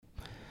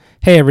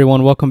Hey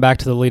everyone, welcome back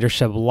to the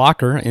Leadership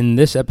Locker. In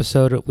this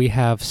episode, we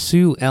have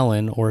Sue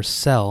Ellen, or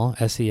Sel,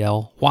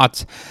 S-E-L,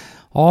 Watts,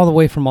 all the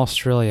way from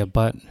Australia,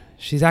 but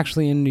she's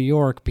actually in New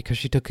York because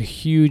she took a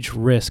huge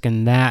risk,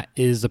 and that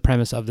is the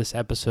premise of this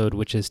episode,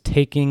 which is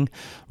taking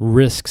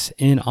risks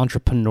in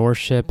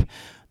entrepreneurship,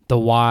 the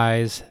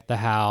whys, the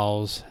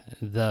hows,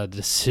 the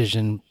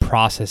decision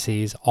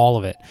processes, all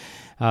of it.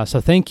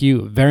 So thank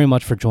you very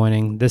much for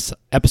joining. This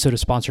episode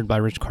is sponsored by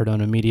Rich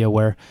Cardona Media,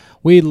 where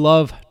we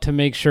love to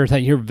make sure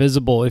that you're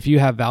visible. If you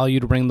have value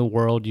to bring the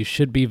world, you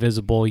should be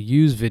visible.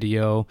 Use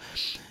video.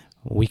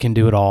 We can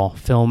do it all.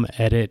 Film,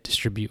 edit,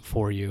 distribute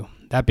for you.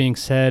 That being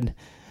said,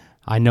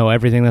 I know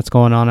everything that's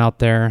going on out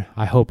there.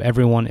 I hope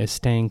everyone is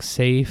staying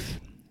safe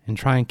and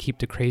try and keep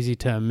the crazy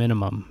to a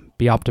minimum.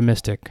 Be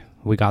optimistic.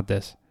 We got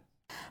this.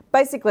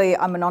 Basically,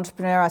 I'm an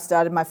entrepreneur. I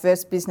started my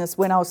first business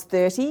when I was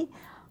 30.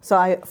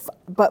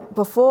 But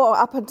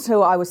up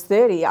until I was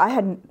 30, I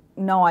had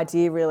no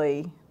idea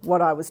really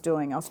what I was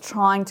doing. I was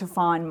trying to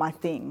find my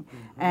thing.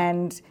 Mm-hmm.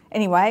 And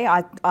anyway,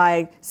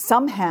 I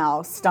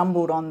somehow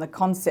stumbled on the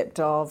concept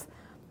of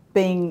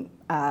being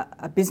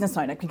a business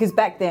owner, because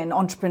back then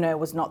entrepreneur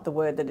was not the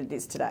word that it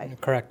is today.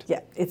 Correct.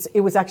 Yeah,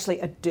 it was actually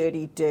a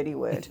dirty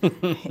word.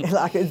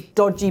 Like it's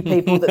dodgy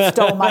people that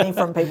stole money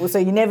from people. So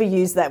you never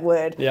use that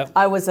word. Yep.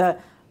 I was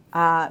a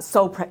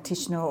sole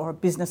practitioner or a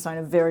business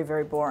owner, very,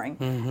 very boring.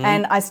 Mm-hmm.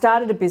 And I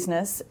started a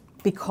business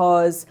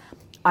because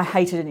I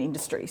hated an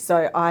industry.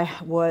 So I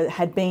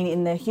had been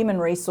in the human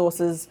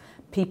resources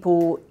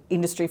people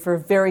industry for a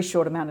very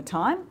short amount of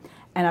time,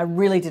 and I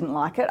really didn't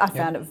like it. I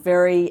found it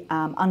very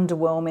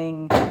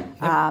underwhelming,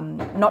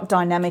 not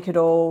dynamic at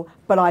all,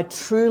 but I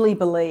truly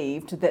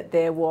believed that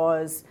there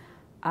was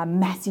a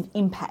massive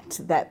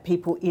impact that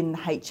people in the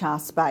HR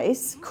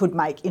space could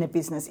make in a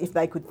business if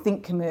they could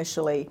think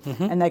commercially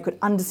and they could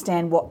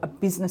understand what a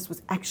business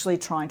was actually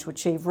trying to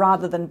achieve,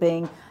 rather than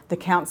being the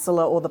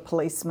counsellor or the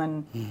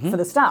policeman for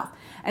the staff.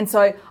 And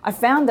so I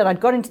found that I'd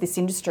got into this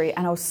industry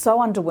and I was so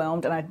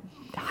underwhelmed, and I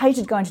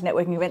hated going to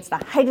networking events,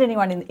 and I hated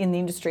anyone in the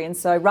industry. And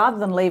so rather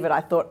than leave it, I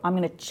thought, I'm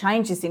going to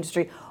change this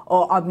industry,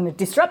 or I'm going to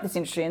disrupt this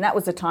industry. And that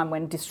was a time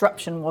when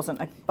disruption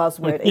wasn't a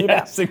buzzword either.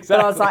 Yes, exactly.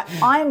 But I was like,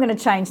 I'm going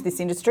to change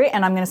this industry,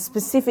 and I'm going to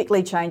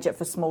specifically change it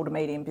for small to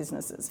medium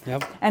businesses.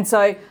 Yep. And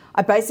so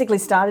I basically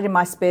started in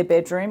my spare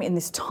bedroom in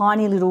this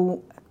tiny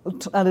little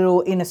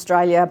in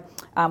Australia,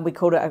 we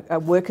called it a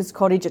worker's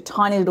cottage, a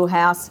tiny little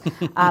house.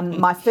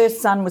 My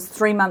first son was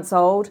 3 months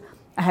old.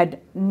 I had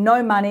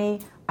no money.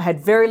 I had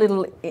very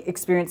little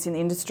experience in the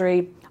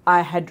industry.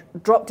 I had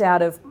dropped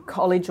out of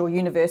college or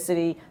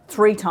university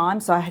 3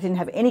 times, so I didn't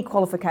have any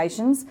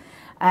qualifications.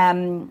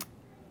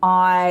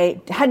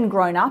 I hadn't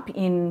grown up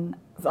in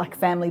like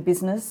family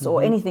business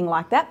or anything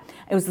like that.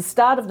 It was the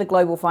start of the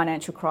global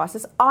financial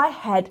crisis. I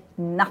had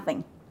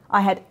nothing.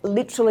 I had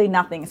literally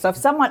nothing. So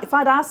if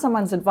I'd asked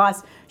someone's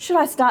advice, should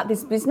I start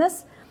this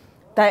business?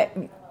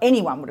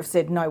 Anyone would have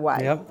said no way.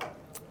 Yep.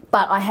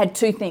 But I had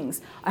 2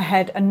 things. I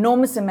had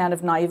enormous amount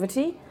of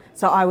naivety.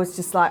 So I was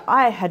just like,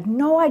 I had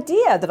no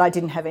idea that I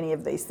didn't have any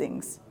of these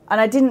things. And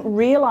I didn't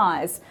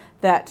realise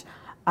that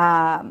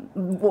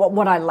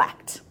what I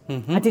lacked.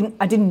 I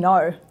didn't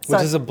know.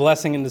 Which is a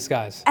blessing in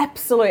disguise.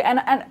 Absolutely, and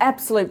an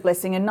absolute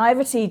blessing. And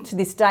naivety to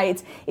this day,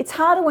 it's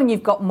harder when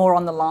you've got more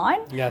on the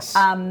line. Yes.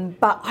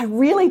 But I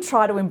really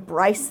try to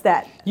embrace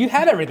that. You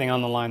had everything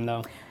on the line,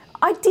 though.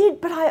 I did,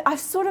 but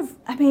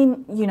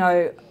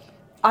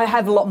I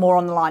have a lot more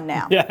on the line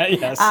now. Yeah,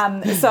 yes.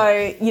 So,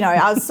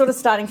 I was sort of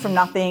starting from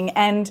nothing,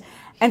 and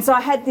so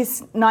I had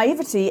this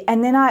naivety,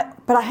 and then I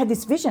had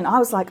this vision. I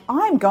was like,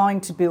 I'm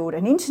going to build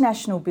an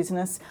international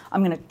business.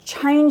 I'm going to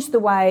change the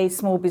way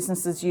small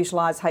businesses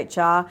utilise HR,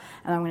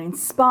 and I'm going to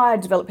inspire,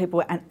 develop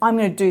people, and I'm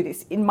going to do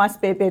this in my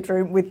spare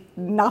bedroom with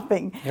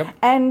nothing. Yep.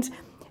 And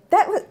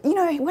that was,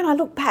 when I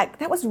look back,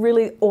 that was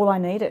really all I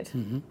needed.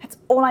 That's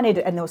all I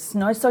needed. And there was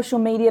no social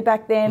media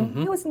back then.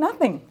 There was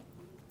nothing.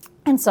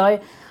 And so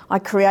I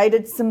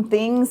created some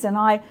things, and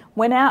I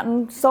went out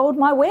and sold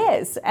my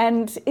wares,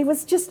 and it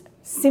was just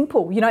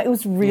simple. It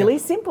was really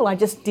simple. I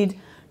just did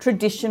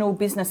traditional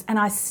business, and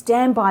I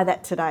stand by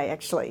that today,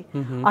 actually.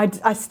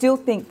 I still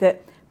think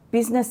that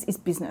business is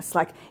business.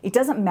 Like, it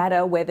doesn't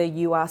matter whether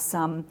you are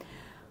some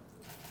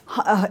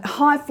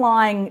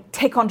high-flying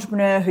tech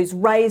entrepreneur who's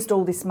raised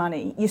all this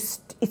money. It's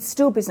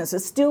still business.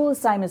 It's still the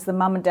same as the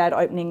mum and dad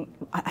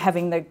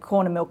having the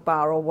corner milk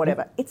bar or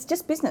whatever. It's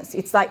just business.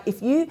 It's like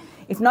if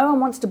no one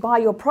wants to buy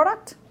your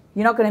product,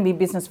 you're not going to be in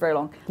business very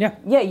long. Yeah.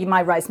 Yeah, you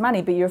might raise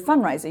money, but you're a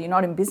fundraiser. You're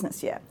not in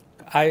business yet.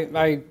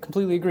 I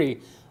completely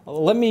agree.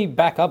 Let me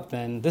back up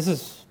then. This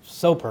is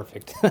so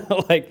perfect.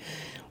 Like,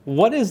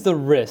 what is the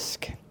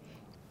risk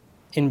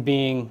in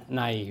being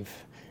naive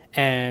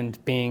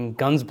and being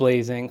guns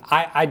blazing?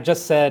 I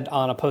just said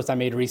on a post I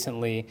made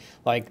recently,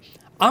 like,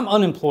 I'm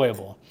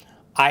unemployable.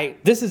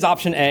 This is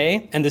option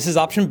A, and this is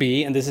option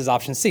B, and this is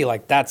option C.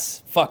 Like, that's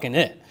fucking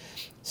it.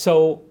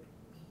 So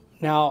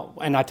Now,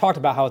 and I talked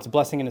about how it's a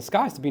blessing in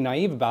disguise to be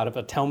naive about it,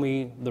 but tell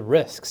me the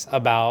risks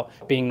about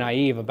being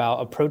naive,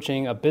 about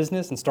approaching a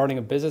business and starting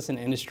a business in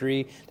an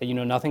industry that you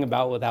know nothing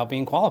about without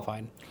being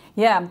qualified.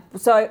 Yeah,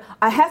 so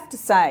I have to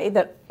say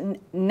that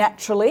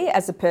naturally,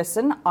 as a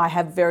person, I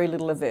have very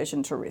little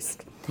aversion to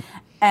risk.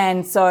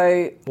 And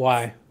so...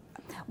 Why?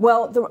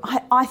 Well,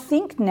 I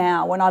think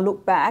now, when I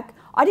look back,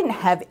 I didn't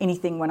have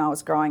anything when I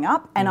was growing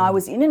up, and I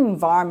was in an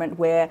environment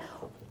where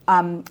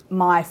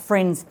my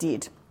friends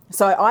did.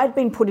 So I'd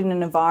been put in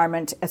an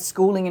environment, a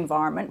schooling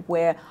environment,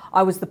 where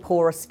I was the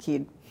poorest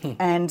kid.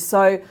 And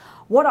so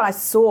what I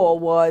saw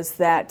was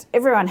that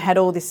everyone had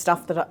all this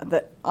stuff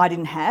that I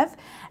didn't have.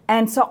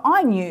 And so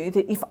I knew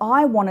that if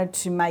I wanted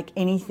to make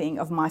anything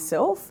of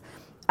myself,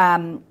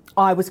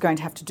 I was going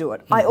to have to do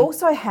it. I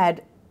also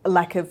had a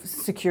lack of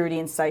security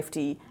and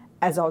safety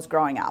as I was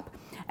growing up.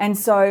 And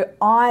so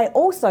I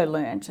also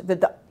learned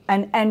that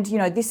and you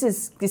know,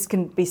 this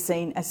can be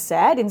seen as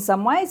sad in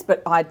some ways,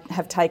 but I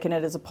have taken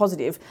it as a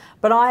positive.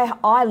 But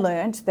I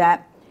learned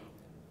that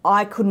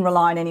I couldn't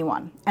rely on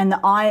anyone, and that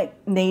I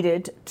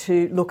needed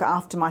to look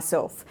after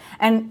myself.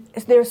 And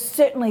there are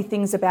certainly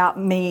things about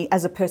me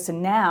as a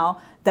person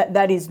now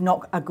that is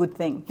not a good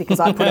thing, because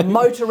I put a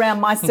moat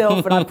around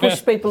myself and I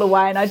push people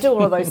away and I do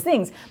all of those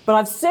things. But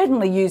I've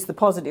certainly used the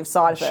positive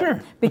side of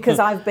it, because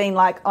I've been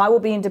like, I will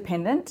be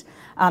independent.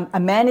 A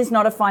man is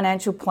not a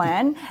financial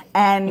plan,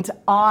 and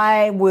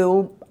I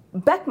will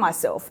back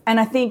myself. And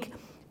I think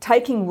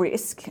taking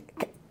risk,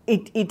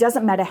 it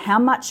doesn't matter how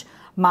much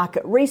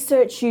market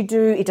research you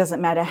do, it doesn't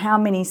matter how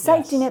many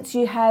safety nets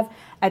you have.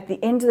 At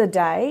the end of the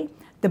day,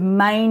 the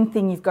main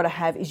thing you've got to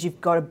have is you've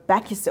got to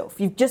back yourself.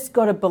 You've just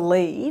got to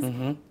believe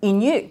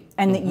in you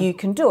and that you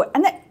can do it.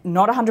 And that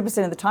not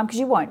 100% of the time, because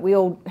you won't. We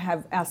all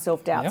have our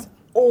self-doubts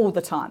all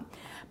the time.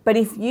 But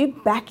if you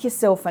back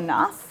yourself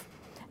enough,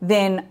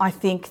 then I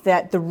think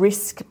that the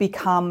risk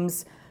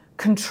becomes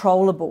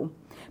controllable.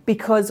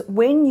 Because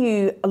when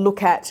you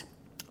look at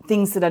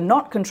things that are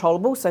not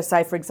controllable, so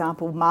say, for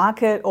example,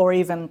 market, or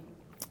even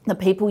the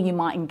people you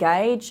might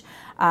engage,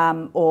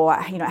 or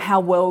you know, how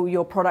well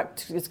your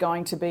product is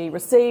going to be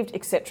received,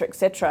 etc.,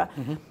 etc.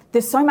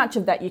 There's so much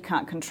of that you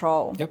can't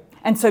control.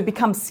 And so it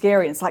becomes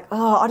scary. It's like,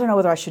 oh, I don't know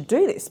whether I should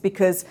do this,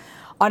 because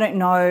I don't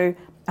know,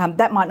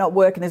 that might not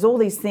work, and there's all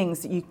these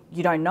things that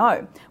you don't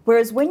know.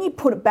 Whereas when you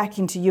put it back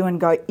into you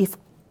and go, if,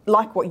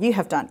 like what you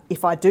have done,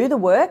 if I do the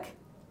work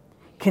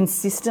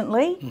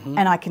consistently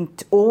and I can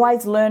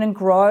always learn and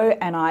grow,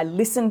 and I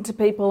listen to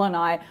people, and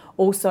I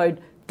also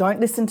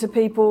don't listen to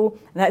people,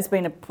 and that's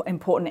been an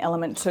important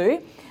element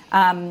too,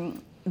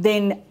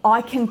 then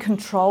I can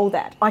control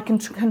that. I can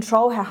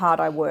control how hard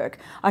I work.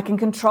 I can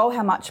control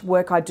how much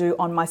work I do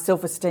on my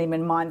self-esteem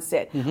and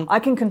mindset. I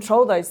can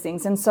control those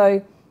things, and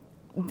so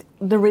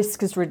the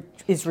risk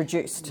is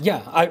reduced.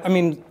 Yeah, I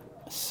mean,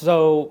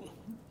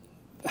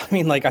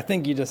 like, I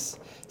think you just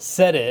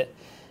said it,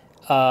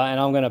 and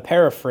I'm going to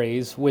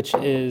paraphrase, which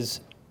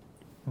is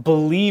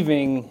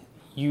believing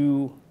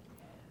you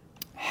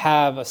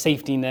have a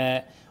safety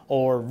net,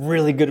 or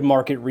really good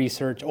market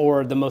research,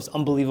 or the most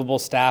unbelievable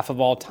staff of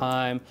all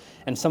time,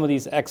 and some of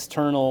these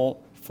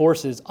external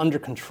forces under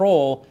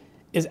control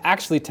is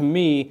actually, to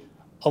me,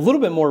 a little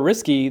bit more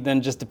risky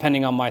than just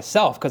depending on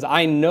myself, because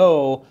I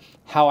know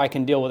how I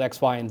can deal with X,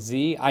 Y, and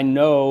Z. I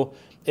know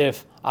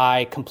if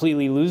I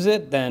completely lose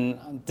it,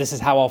 then this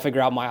is how I'll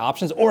figure out my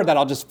options, or that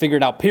I'll just figure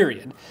it out,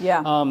 period.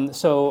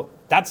 So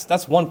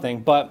that's one thing,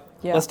 but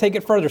let's take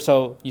it further.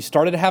 So you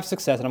started to have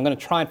success, and I'm going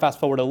to try and fast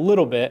forward a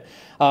little bit,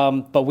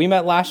 but we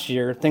met last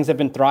year. Things have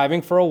been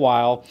thriving for a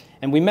while,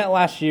 and we met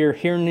last year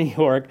here in New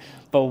York.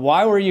 But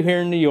why were you here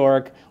in New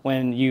York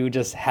when you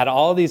just had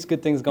all these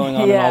good things going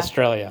on in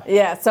Australia?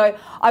 So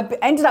I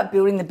ended up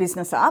building the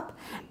business up,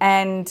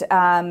 and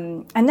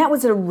that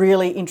was a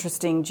really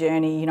interesting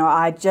journey. You know,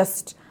 I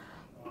just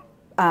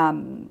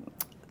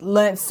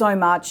learnt so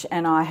much,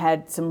 and I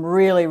had some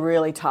really,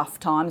 really tough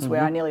times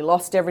where I nearly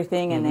lost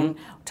everything, and then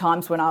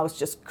times when I was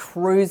just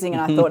cruising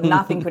and I thought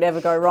nothing could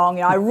ever go wrong.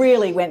 You know, I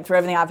really went through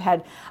everything. I've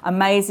had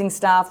amazing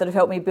staff that have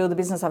helped me build the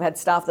business. I've had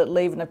staff that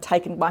leave and have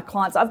taken my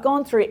clients. I've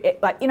gone through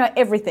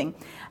everything.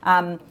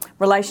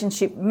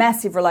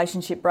 Massive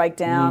relationship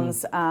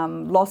breakdowns,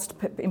 lost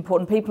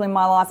important people in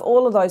my life,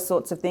 all of those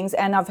sorts of things,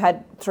 and I've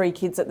had 3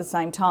 kids at the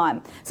same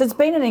time. So it's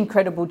been an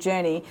incredible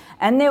journey,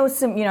 and there was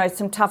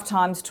some tough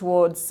times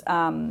towards,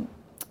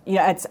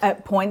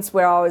 at points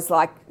where I was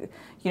like,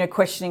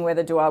 questioning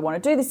whether do I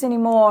want to do this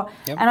anymore.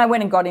 And I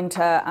went and got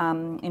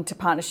into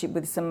partnership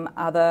with some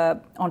other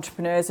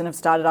entrepreneurs, and have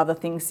started other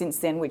things since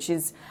then, which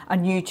is a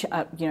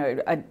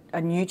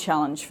new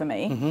challenge for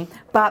me.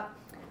 But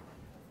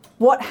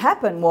what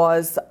happened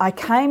was I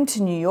came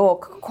to New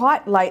York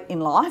quite late in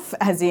life,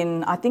 as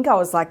in I think I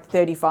was like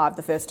 35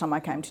 the first time I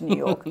came to New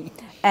York,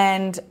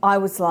 and I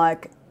was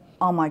like,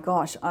 oh my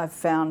gosh, I've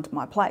found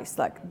my place.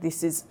 Like,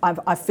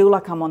 I feel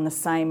like I'm on the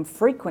same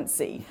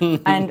frequency.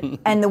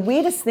 and the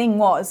weirdest thing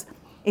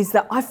is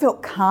that I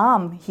felt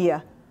calm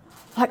here.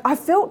 Like, I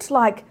felt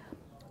like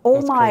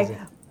all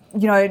my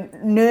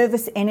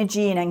nervous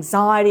energy and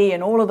anxiety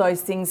and all of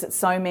those things that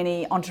so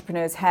many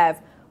entrepreneurs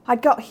have. I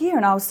got here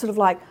and I was sort of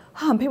like,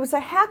 and people say,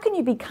 how can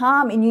you be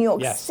calm in New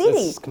York City?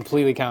 It's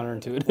completely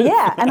counterintuitive.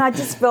 Yeah, and I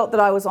just felt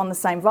that I was on the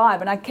same vibe,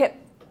 and I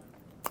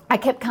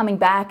kept coming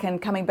back, and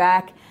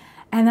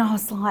I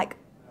was like,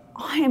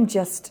 I am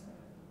just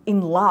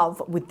in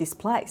love with this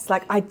place.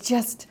 Like, I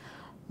just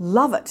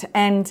love it.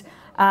 And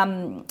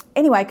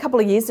anyway, a couple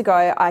of years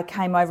ago, I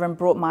came over and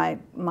brought my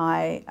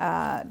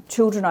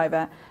children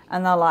over,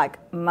 and they're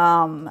like,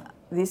 Mum,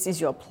 this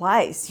is your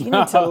place. You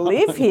need to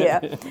live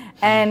here.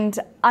 And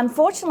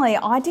unfortunately,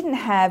 I didn't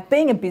have,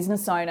 being a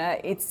business owner,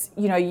 it's,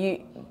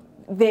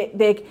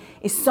 there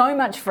is so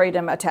much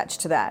freedom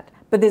attached to that.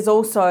 But there's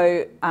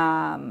also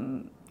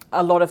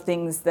a lot of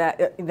things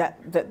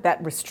that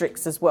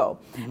restricts as well.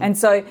 Mm-hmm. And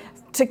so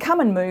to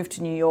come and move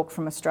to New York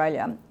from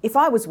Australia, if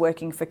I was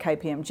working for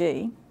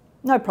KPMG,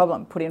 no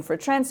problem, put in for a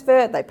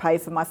transfer, they pay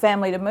for my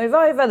family to move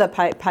over,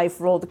 they pay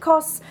for all the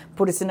costs,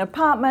 put us in an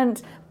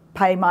apartment,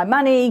 pay my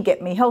money,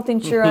 get me health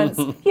insurance,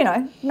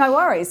 no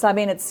worries. I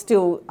mean, it's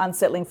still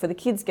unsettling for the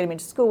kids, get them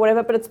into school,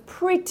 whatever, but it's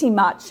pretty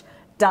much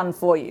done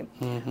for you.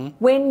 Mm-hmm.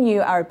 When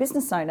you are a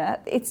business owner,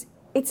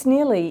 it's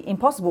nearly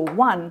impossible.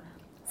 One,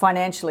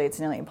 financially, it's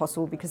nearly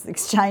impossible because of the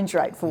exchange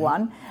rate, for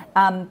one,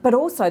 but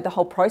also the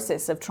whole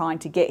process of trying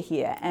to get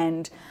here.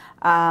 And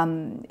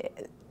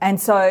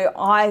so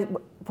I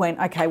went,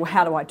 okay, well,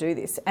 how do I do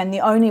this? And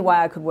the only way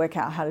I could work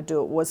out how to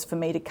do it was for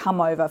me to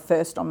come over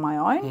first on my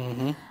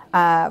own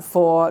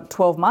for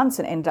 12 months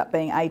and ended up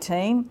being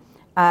 18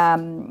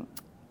 on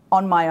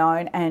my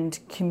own, and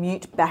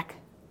commute back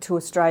to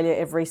Australia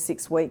every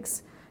 6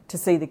 weeks to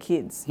see the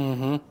kids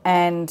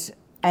and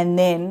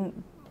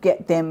then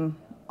get them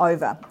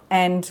over.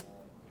 And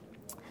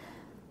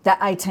that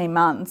 18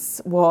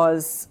 months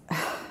was...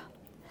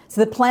 So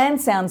the plan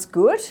sounds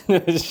good.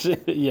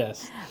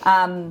 Yes.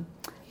 And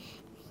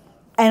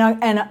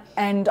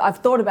I've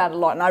thought about it a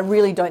lot, and I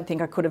really don't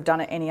think I could have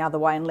done it any other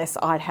way unless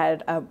I'd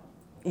had a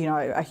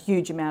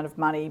huge amount of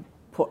money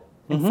put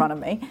in front of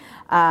me.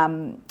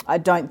 I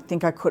don't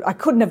think I could. I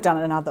couldn't have done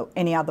it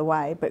any other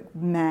way. But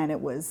man, it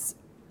was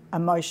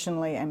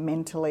emotionally and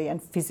mentally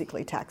and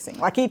physically taxing.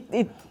 Like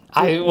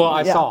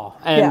I saw,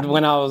 and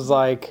when I was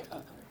like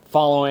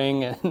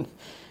following and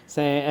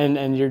saying,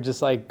 and you're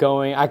just like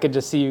going, I could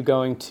just see you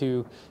going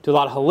to a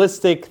lot of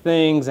holistic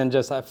things, and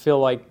just I feel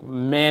like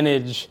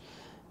manage.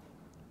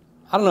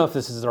 I don't know if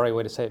this is the right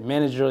way to say it.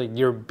 Manage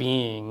your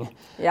being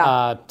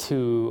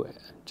to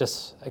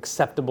just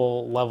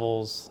acceptable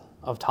levels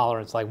of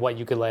tolerance, like what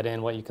you could let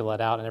in, what you could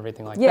let out, and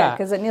everything like that. Yeah,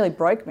 because it nearly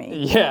broke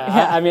me.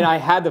 Yeah. I mean, I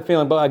had the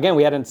feeling, but again,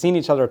 we hadn't seen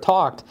each other or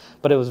talked,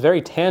 but it was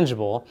very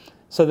tangible.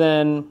 So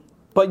then,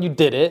 but you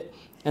did it,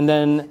 and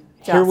then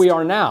here we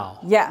are now.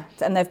 Yeah,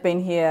 and they've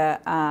been here,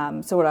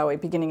 so what are we,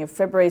 beginning of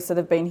February, so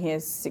they've been here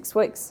 6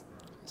 weeks.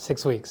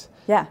 6 weeks.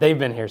 Yeah. They've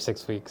been here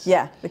 6 weeks.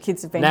 Yeah, the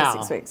kids have been here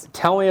 6 weeks.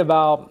 Tell me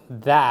about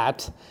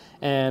that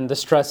and the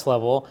stress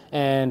level,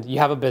 and you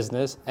have a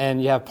business,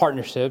 and you have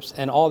partnerships,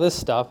 and all this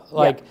stuff.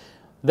 Like,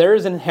 there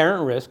is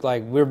inherent risk,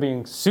 like we're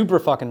being super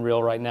fucking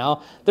real right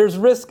now. There's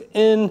risk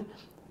in,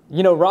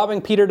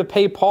 robbing Peter to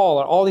pay Paul,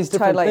 or all these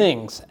different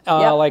things.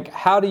 Like,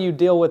 how do you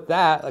deal with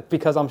that? Like,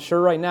 because I'm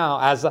sure right now,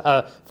 as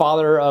a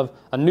father of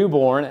a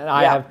newborn, and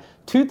I have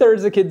 2/3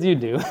 of the kids you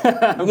do,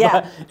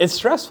 but it's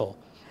stressful.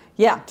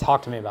 Yeah.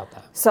 Talk to me about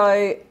that.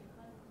 So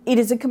it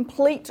is a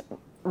complete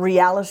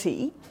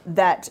reality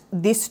that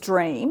this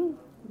dream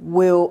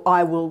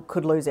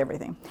could lose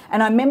everything.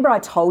 And I remember I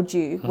told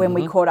you when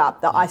we caught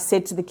up that I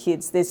said to the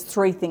kids, there's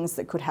 3 things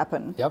that could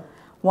happen. Yep.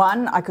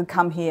 1, I could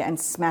come here and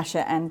smash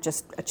it and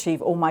just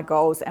achieve all my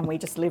goals, and we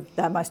just live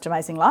the most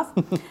amazing life.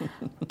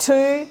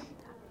 2,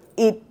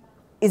 it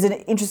is an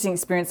interesting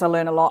experience. I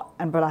learn a lot,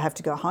 but I have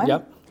to go home.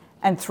 Yep.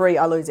 And 3,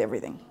 I lose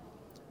everything.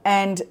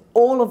 And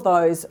all of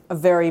those are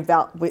very,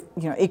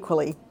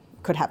 equally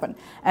could happen.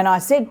 And I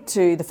said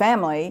to the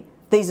family,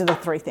 these are the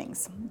 3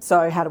 things.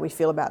 So how do we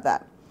feel about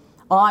that?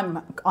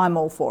 I'm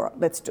all for it.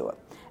 Let's do it.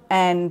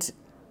 And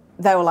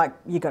they were like,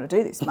 you got to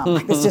do this, Mum.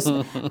 Like, it's just.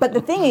 But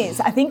the thing is,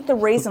 I think the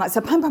reason,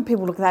 so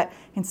people look at that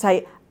and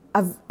say,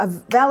 a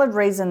valid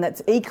reason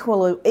that's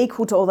equal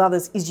to all the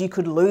others is you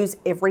could lose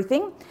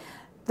everything.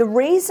 The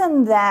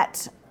reason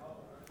that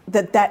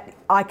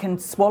I can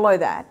swallow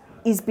that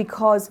is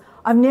because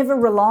I've never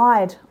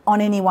relied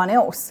on anyone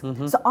else.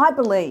 So I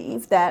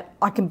believe that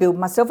I can build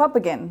myself up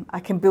again.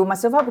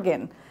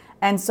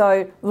 And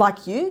so,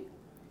 like you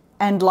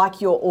and like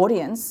your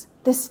audience,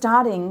 they're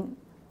starting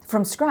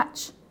from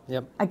scratch.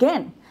 Yep.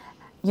 Again,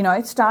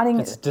 starting.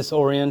 It's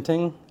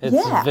disorienting.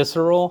 It's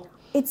visceral.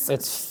 It's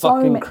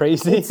fucking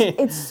crazy.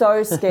 It's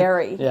so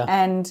scary. Yeah.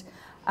 And,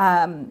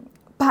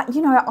 but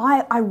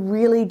I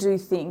really do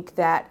think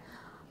that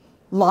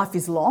life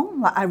is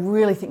long. Like, I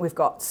really think we've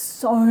got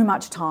so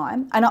much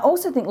time. And I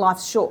also think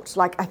life's short.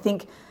 Like, I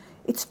think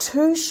it's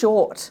too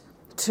short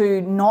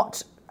to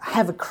not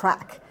have a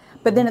crack.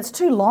 But then it's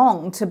too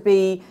long to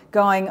be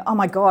going, oh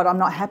my God, I'm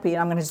not happy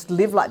and I'm going to just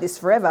live like this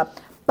forever.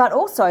 But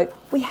also,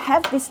 we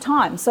have this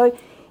time. So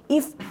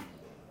if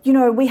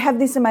we have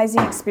this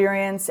amazing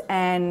experience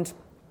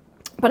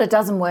but it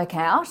doesn't work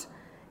out.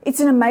 It's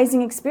an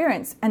amazing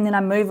experience, and then I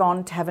move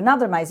on to have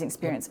another amazing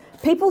experience.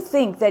 People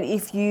think that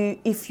if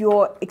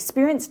your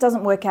experience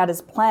doesn't work out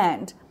as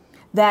planned,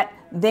 that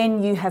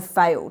then you have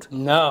failed.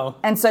 No.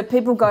 And so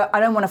people go, I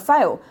don't want to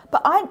fail.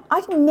 But I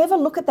never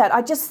look at that.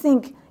 I just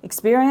think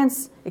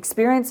experience,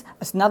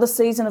 another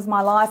season of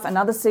my life.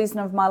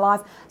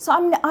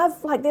 So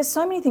there's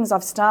so many things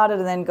I've started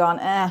and then gone,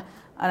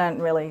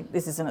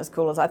 this isn't as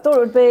cool as I thought it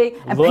would be.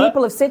 And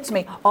people have said to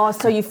me,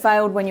 so you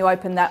failed when you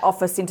opened that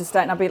office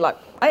interstate. And I'd be like,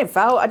 I didn't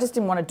fail, I just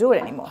didn't want to do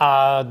it anymore.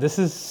 This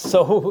is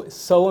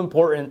so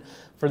important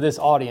for this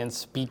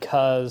audience,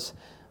 because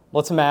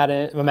let's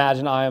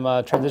imagine I am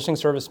a transitioning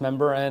service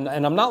member and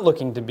I'm not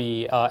looking to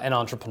be an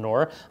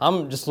entrepreneur.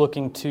 I'm just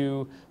looking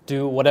to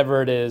do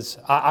whatever it is.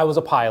 I was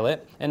a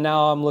pilot, and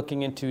now I'm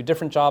looking into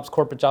different jobs,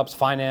 corporate jobs,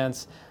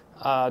 finance,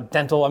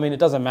 dental. I mean, it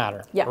doesn't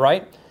matter,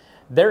 right?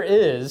 There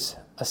is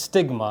a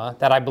stigma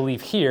that I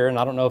believe here, and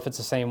I don't know if it's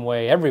the same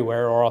way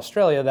everywhere or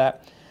Australia,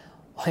 that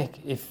like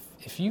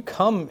if you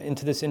come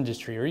into this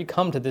industry or you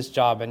come to this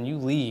job and you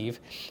leave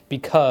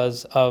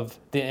because of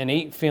the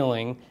innate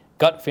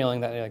gut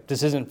feeling that like,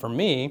 this isn't for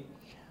me,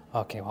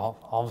 okay, well,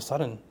 all of a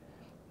sudden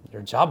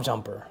you're a job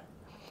jumper.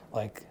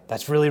 Like,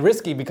 that's really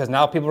risky, because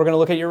now people are going to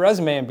look at your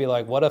resume and be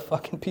like, what a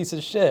fucking piece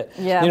of shit.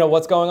 Yeah.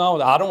 What's going on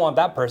with it? I don't want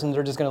that person.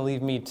 They're just going to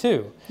leave me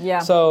too. Yeah.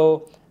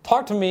 So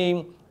talk to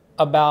me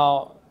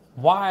about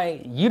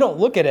why you don't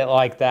look at it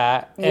like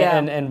that,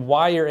 and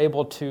why you're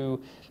able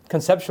to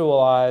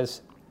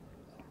conceptualize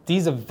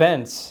these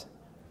events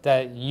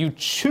that you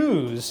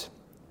choose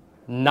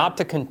not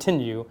to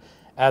continue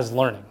as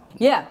learning.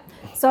 Yeah.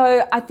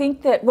 So I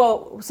think that,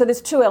 so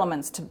there's two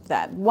elements to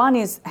that. One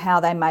is how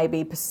they may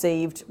be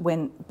perceived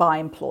by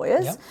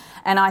employers. Yep.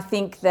 And I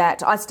think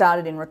that I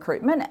started in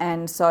recruitment,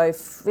 and so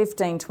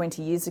 15,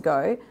 20 years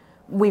ago,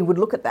 we would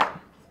look at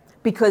that.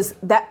 Because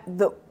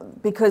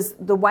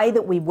the way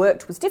that we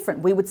worked was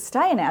different. We would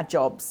stay in our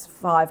jobs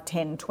 5,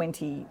 10,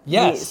 20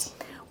 years.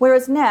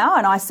 Whereas now,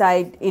 and I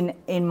say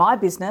in my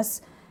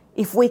business,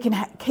 if we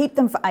can keep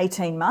them for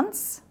 18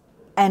 months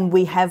and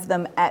we have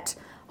them at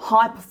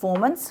high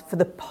performance for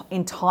the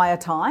entire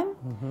time,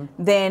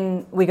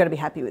 then we've got to be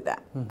happy with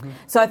that.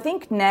 So I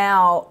think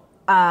now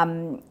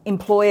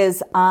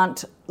employers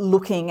aren't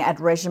looking at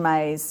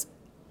resumes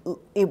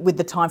with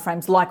the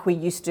timeframes like we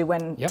used to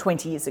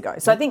 20 years ago.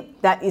 So I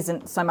think that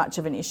isn't so much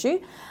of an issue.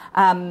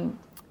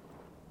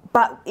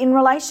 But in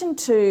relation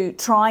to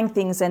trying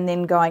things and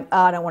then going,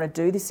 I don't want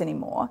to do this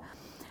anymore,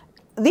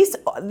 this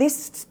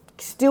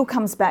still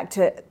comes back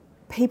to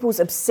people's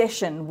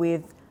obsession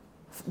with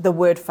the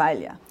word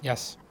failure.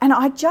 Yes. And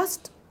I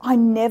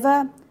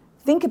never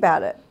think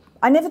about it.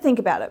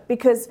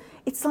 Because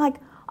it's like,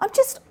 I'm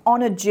just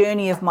on a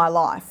journey of my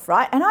life,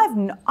 right? And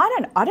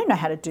I don't know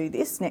how to do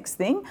this next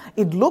thing.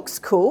 It looks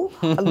cool.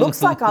 It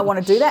looks like I want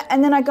to do that.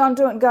 And then I go and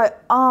do it and go,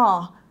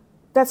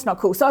 that's not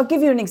cool. So I'll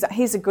give you an example.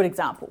 Here's a good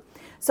example.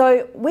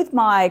 So with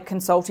my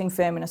consulting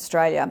firm in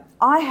Australia,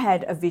 I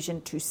had a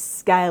vision to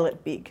scale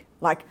it big,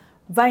 like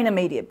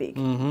VaynerMedia big.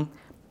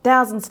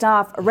 1,000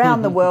 staff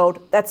around the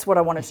world. That's what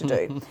I wanted to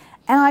do.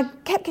 And I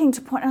kept getting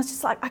to a point, and I was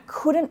just like, I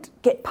couldn't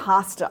get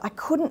past it.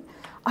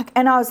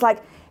 And I was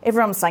like,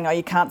 everyone was saying,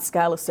 you can't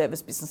scale a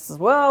service business as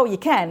well. You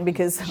can,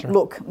 because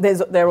look,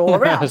 they're all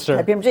around.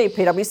 KPMG,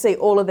 PwC,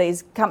 all of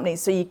these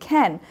companies, so you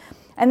can.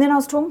 And then I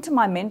was talking to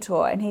my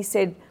mentor, and I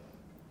said,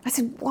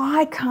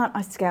 why can't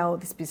I scale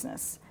this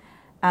business?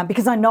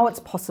 Because I know it's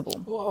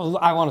possible. Well,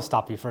 I want to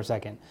stop you for a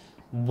second.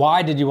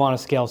 Why did you want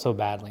to scale so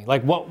badly?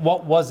 Like, what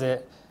was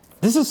it?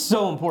 This is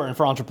so important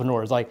for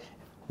entrepreneurs. Like,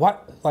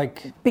 what?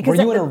 Like, because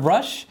were you in a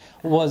rush?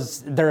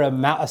 Was there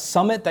a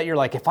summit that you're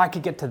like, if I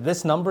could get to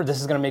this number,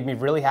 this is going to make me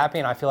really happy,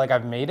 and I feel like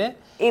I've made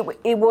it?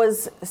 It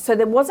was, so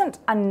there wasn't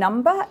a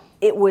number.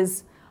 It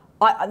was,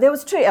 there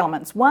was two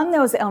elements. One,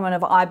 there was the element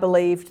of I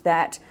believed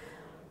that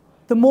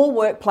the more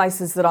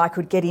workplaces that I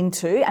could get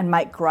into and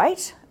make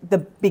great, the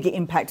bigger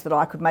impact that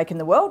I could make in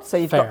the world. So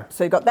you've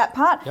got that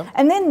part. Yep.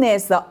 And then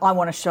there's the I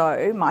want to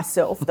show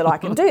myself that I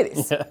can do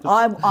this. Yes.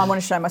 I want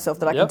to show myself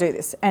that I can do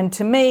this. And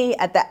to me,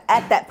 at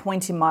that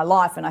point in my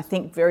life, and I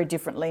think very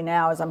differently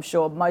now, as I'm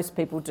sure most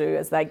people do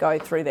as they go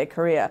through their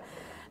career,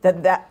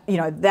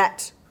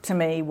 that to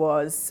me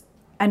was,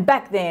 and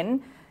back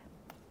then,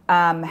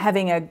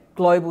 having a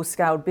global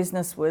scaled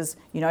business was,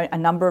 a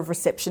number of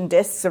reception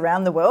desks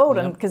around the world,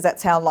 and because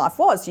that's how life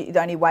was.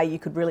 The only way you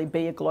could really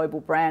be a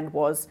global brand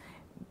was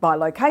by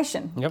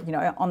location,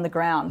 on the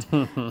ground.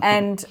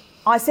 And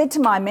I said to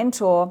my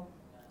mentor,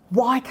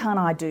 why can't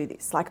I do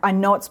this? Like, I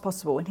know it's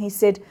possible. And he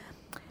said,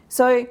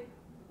 so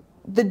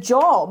the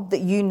job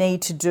that you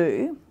need to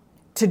do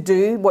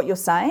what you're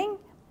saying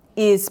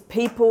is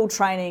people,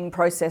 training,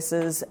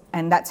 processes,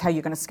 and that's how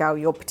you're going to scale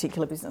your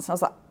particular business. And I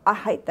was like, I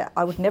hate that.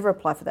 I would never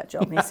apply for that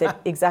job. And he said,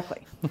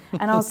 exactly.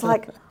 And I was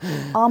like,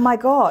 oh my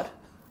God,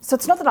 So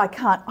it's not that I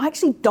can't, I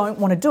actually don't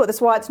want to do it.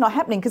 That's why it's not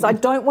happening, because I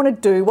don't want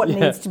to do what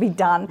needs to be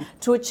done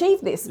to achieve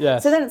this.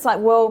 Yes. So then it's like,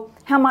 well,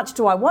 how much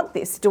do I want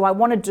this? Do I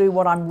want to do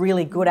what I'm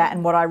really good at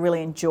and what I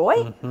really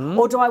enjoy?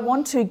 Or do I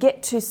want to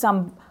get to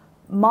some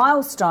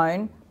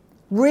milestone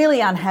really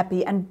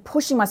unhappy and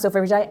pushing myself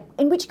every day,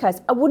 in which case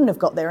I wouldn't have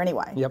got there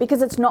anyway,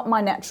 because it's not my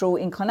natural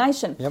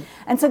inclination.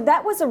 And so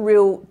that was a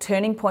real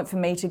turning point for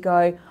me to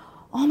go,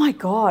 oh my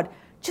God,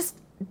 just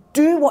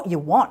do what you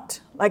want,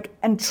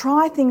 and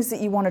try things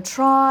that you want to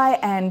try,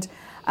 and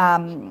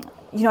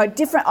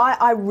different.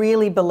 I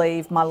really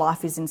believe my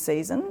life is in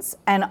seasons,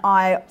 and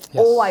I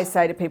always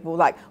say to people,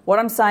 what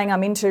I'm saying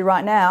I'm into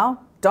right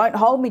now, don't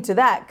hold me to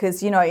that,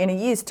 because in a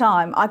year's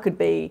time I could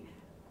be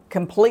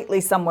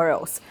completely somewhere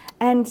else.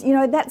 And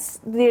that's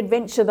the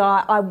adventure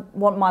that I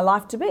want my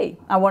life to be.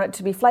 I want it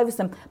to be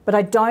flavoursome, but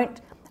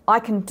I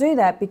can do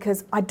that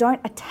because I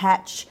don't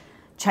attach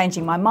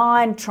changing my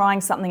mind,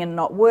 trying something and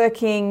not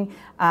working,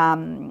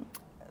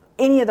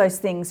 any of those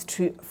things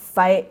to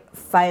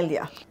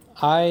failure.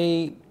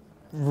 I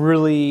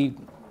really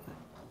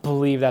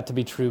believe that to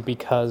be true,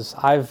 because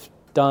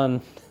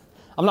I'm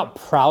not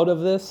proud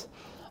of this,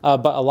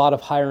 but a lot of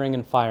hiring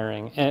and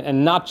firing,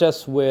 and not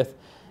just with,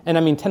 and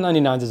I mean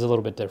 1099s is a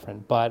little bit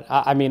different, but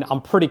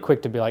I'm pretty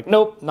quick to be like,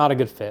 nope, not a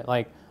good fit.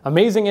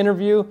 Amazing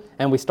interview,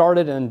 and we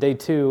started, and day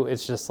 2,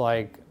 it's just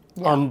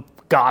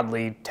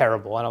ungodly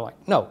terrible, and I'm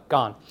like, no,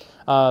 gone.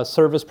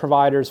 Service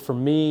providers for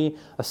me,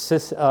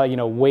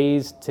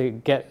 ways to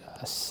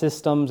get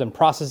systems and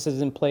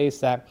processes in place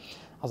that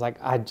I was like,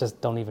 I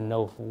just don't even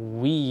know if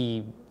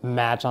we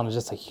match on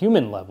just a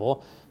human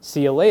level.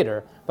 See you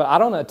later. But I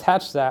don't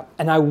attach that,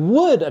 and I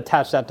would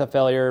attach that to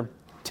failure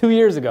 2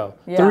 years ago,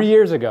 3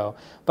 years ago.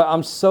 But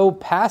I'm so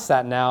past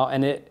that now,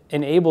 and it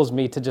enables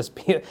me to just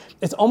be,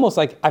 it's almost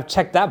like I've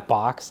checked that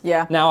box.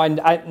 Yeah. Now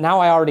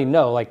I already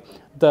know,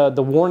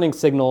 the warning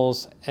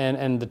signals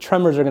and the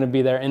tremors are going to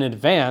be there in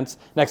advance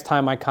next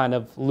time I kind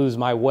of lose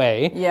my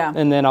way. Yeah.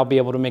 And then I'll be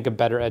able to make a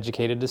better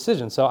educated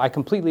decision. So I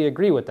completely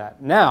agree with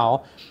that.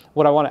 Now,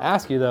 what I want to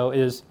ask you though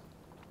is,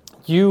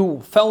 you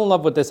fell in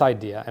love with this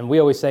idea, and we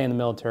always say in the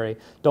military,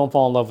 don't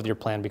fall in love with your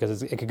plan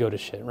because it could go to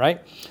shit,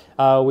 right?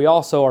 We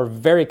also are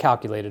very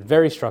calculated,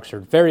 very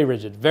structured, very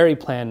rigid, very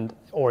plan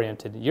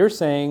oriented. You're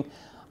saying,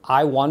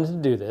 I wanted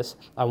to do this.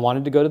 I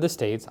wanted to go to the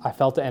States. I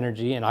felt the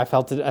energy, and I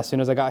felt it as soon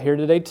as I got here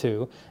today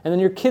too. And then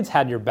your kids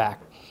had your back.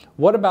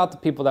 What about the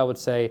people that would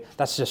say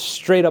that's just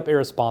straight up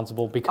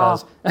irresponsible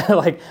because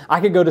I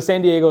could go to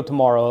San Diego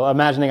tomorrow,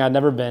 imagining I'd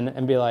never been,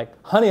 and be like,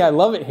 honey, I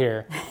love it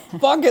here.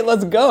 Fuck it,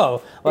 let's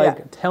go.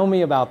 Tell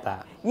me about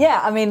that.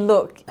 Yeah,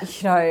 look,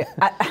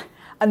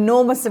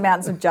 enormous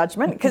amounts of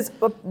judgment, because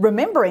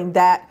remembering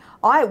that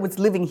I was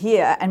living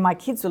here and my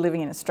kids were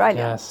living in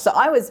Australia. Yes. So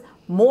I was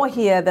more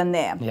here than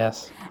there.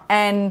 Yes.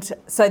 And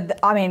so,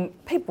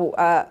 people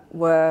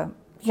were,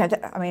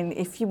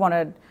 if you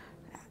wanted,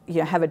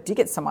 have a dig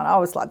at someone, I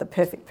was like the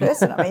perfect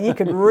person. You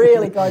could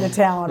really go to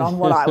town on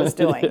what I was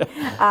doing.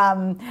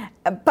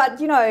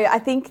 But, I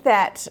think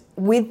that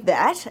with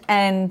that,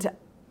 and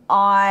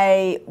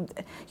I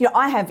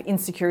have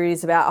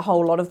insecurities about a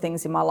whole lot of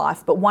things in my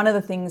life, but one of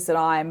the things that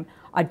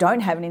I don't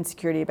have an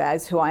insecurity about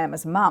is who I am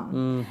as a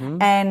mum.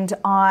 Mm-hmm. And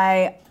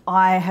I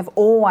have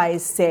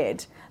always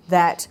said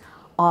that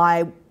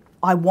I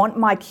want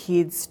my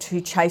kids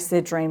to chase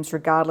their dreams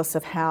regardless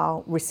of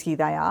how risky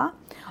they are.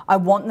 I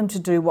want them to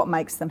do what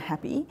makes them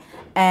happy.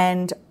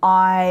 And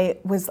I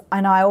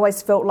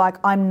always felt like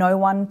I'm no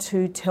one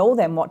to tell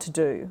them what to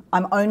do.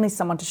 I'm only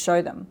someone to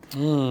show them.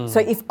 So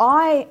if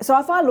I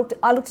looked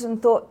at it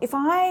and thought, if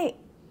I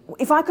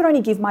could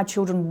only give my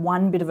children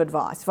one bit of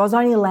advice, if I was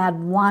only allowed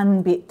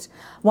one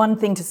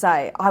thing to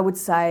say, I would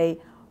say,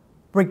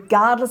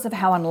 regardless of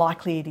how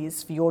unlikely it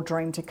is for your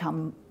dream to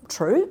come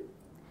true,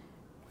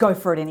 go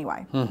for it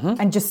anyway,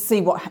 and just see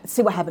what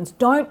happens.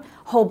 Don't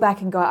hold back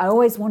and go, I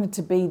always wanted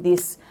to be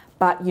this,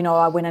 but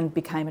I went and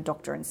became a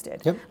doctor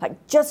instead. Yep.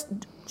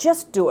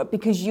 Just do it,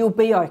 because you'll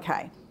be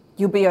okay.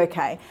 You'll be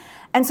okay.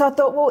 And so I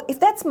thought, well, if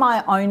that's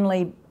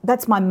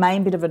my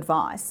main bit of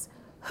advice,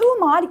 who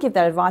am I to give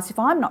that advice if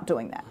I'm not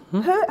doing that?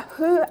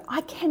 Who I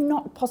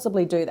cannot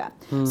possibly do that.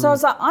 So I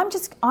was like,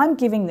 I'm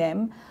giving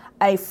them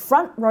a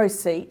front row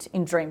seat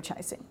in dream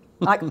chasing.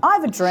 I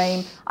have a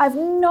dream. I have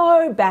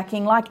no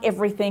backing, like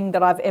everything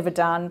that I've ever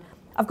done.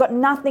 I've got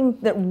nothing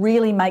that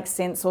really makes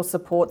sense or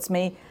supports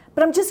me,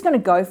 but I'm just going to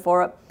go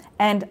for it,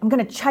 and I'm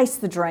going to chase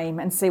the dream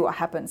and see what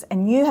happens.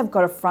 And you have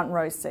got a front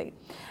row seat.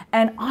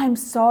 And I'm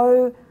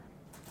so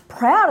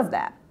proud of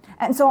that.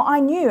 And so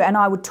I knew, and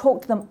I would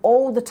talk to them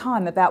all the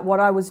time about what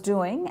I was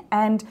doing.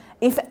 And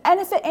if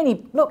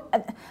any, look,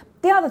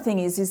 the other thing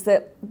is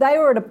that they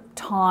were at a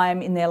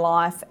time in their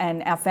life,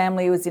 and our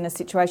family was in a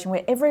situation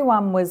where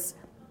everyone was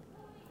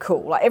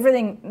cool. Like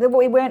everything,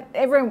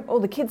 all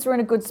the kids were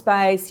in a good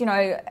space.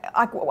 I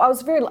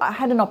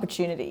had an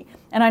opportunity,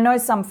 and I know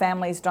some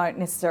families don't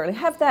necessarily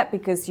have that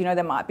because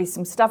there might be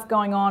some stuff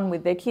going on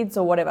with their kids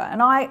or whatever.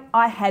 And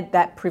I had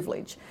that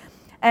privilege,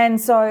 And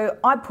so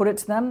I put it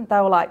to them. They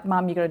were like,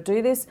 Mum, you got to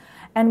do this.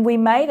 And we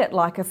made it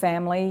like a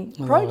family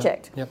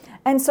project. Yep.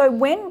 And so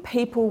when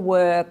people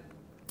would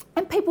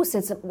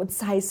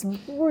say some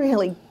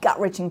really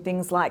gut-wrenching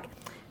things like,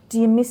 do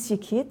you miss your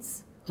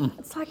kids?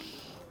 It's like,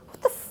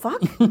 what the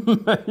fuck?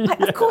 Like,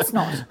 of course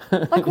not.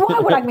 Like, why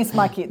would I miss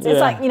my kids? It's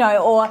like,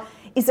 or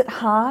is it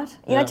hard?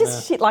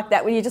 Shit like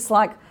that where you're just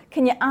like,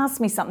 can you ask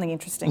me something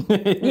interesting?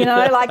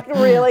 Like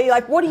really,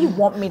 like what do you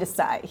want me to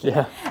say?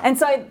 Yeah. And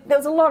so there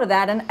was a lot of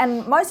that,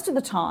 and most of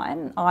the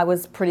time I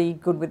was pretty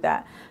good with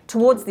that.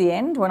 Towards the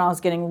end, when I was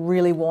getting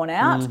really worn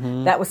out,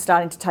 that was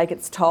starting to take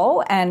its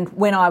toll. And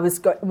when I was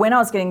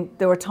getting,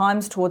 there were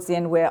times towards the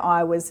end where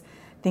I was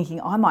thinking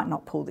I might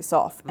not pull this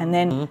off, and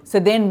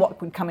then what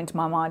would come into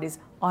my mind is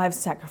I've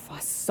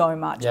sacrificed so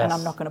much, and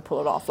I'm not going to pull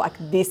it off like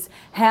this.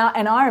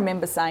 And I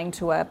remember saying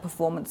to a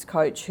performance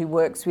coach who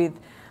works with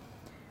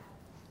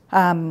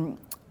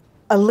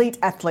elite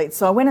athletes.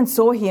 So I went and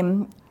saw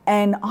him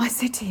and I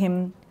said to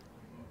him,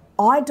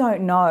 I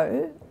don't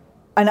know.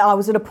 And I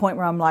was at a point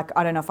where I'm like,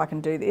 I don't know if I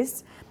can do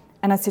this.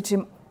 And I said to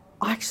him,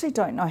 I actually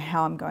don't know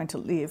how I'm going to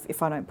live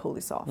if I don't pull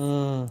this off.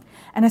 And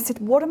I said,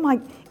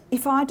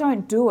 if I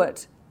don't do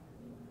it,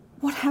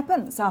 what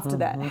happens after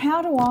that?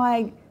 How do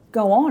I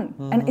go on?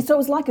 And so it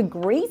was like a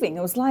grieving.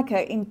 It was like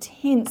a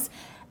intense,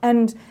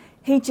 and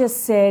he just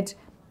said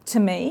to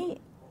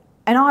me,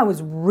 and I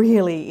was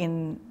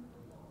really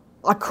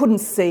I couldn't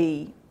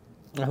see.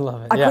 I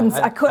love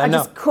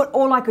it.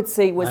 All I could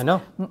see was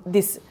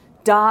this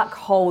dark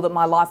hole that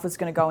my life was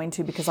going to go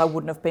into because I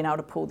wouldn't have been able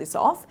to pull this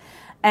off.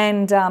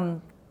 And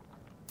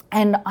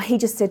he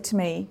just said to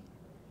me,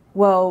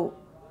 well,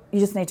 you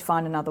just need to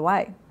find another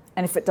way.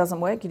 And if it doesn't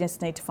work, you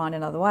just need to find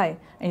another way.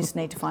 And you just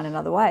need to find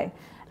another way.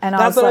 And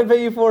that's what I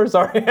pay you for,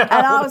 sorry. And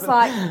I was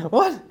like,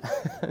 what?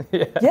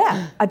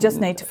 Yeah, I just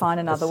need to find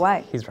another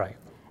way. He's right.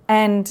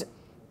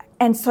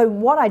 And so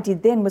what I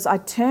did then was I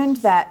turned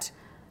that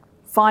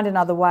find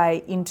another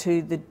way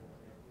into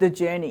the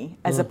journey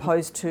as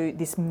opposed to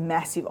this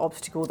massive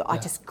obstacle that I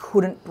just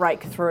couldn't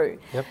break through.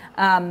 Yep.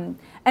 And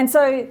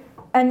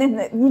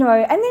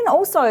then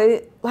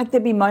also like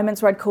there'd be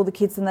moments where I'd call the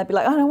kids and they'd be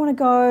like, I don't want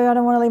to go, I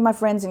don't want to leave my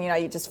friends, and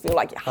you just feel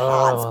like your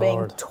heart's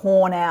being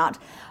torn out.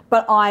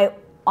 But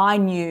I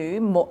knew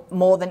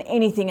more than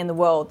anything in the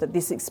world that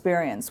this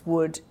experience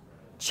would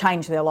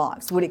change their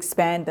lives, would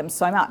expand them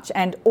so much.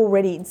 And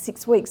already in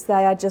 6 weeks,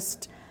 they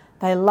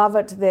love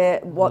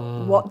it.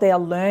 What they're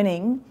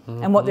learning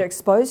and what they're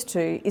exposed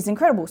to is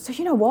incredible. So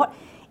you know what?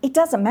 It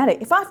doesn't matter.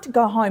 If I have to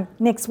go home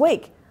next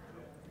week,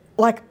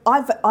 like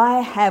I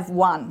have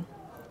won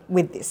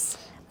with this.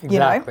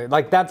 Exactly.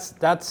 Like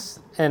that's,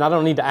 and I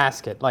don't need to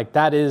ask it. Like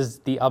that is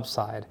the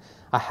upside.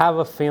 I have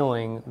a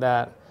feeling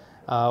that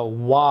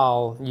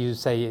while you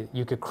say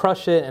you could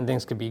crush it and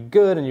things could be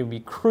good and you'd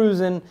be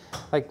cruising,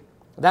 like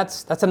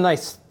that's a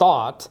nice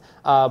thought,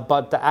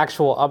 but the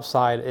actual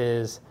upside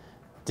is,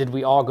 did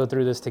we all go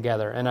through this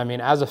together? And I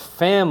mean, as a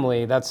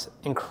family, that's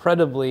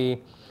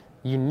incredibly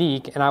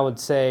unique. And I would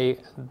say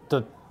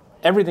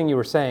everything you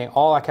were saying,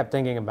 all I kept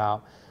thinking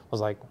about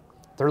was like,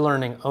 they're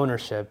learning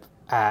ownership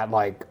at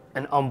like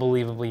an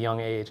unbelievably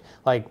young age.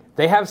 Like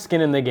they have skin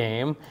in the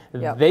game.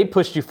 Yep. They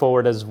pushed you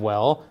forward as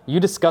well. You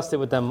discussed it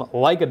with them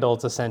like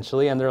adults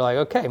essentially, and they're like,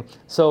 okay,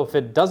 so if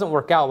it doesn't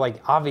work out,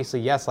 like obviously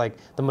yes, like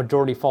the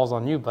majority falls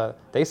on you, but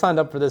they signed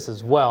up for this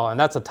as well, and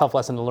that's a tough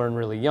lesson to learn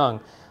really young.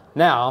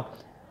 Now,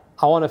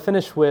 I want to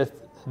finish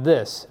with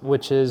this,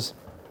 which is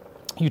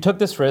you took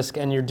this risk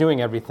and you're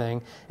doing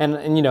everything,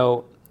 and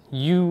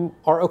you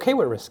are okay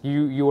with risk.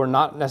 You are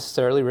not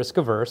necessarily risk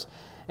averse.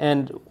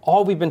 And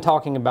all we've been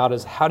talking about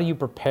is how do you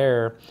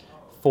prepare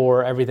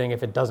for everything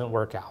if it doesn't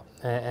work out?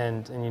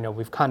 And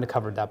we've kind of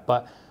covered that.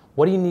 But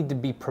what do you need to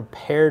be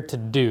prepared to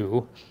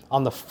do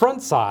on the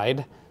front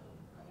side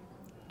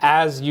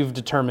as you've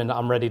determined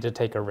I'm ready to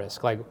take a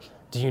risk? Like,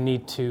 do you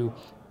need to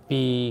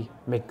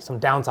make some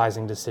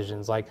downsizing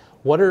decisions? Like,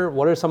 what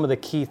are some of the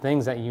key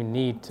things that you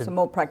need to... Some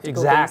more practical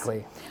Exactly.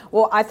 things.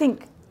 Well, I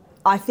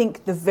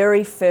think the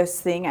very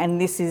first thing, and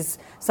this is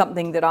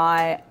something that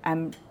I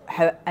am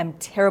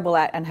terrible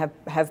at and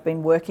have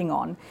been working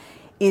on,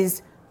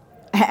 is,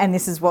 and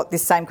this is what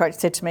this same coach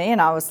said to me, and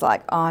I was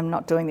like, I'm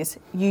not doing this.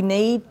 You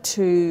need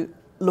to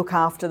look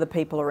after the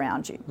people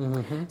around you.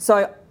 Mm-hmm.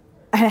 So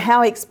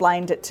how he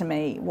explained it to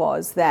me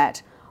was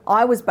that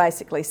I was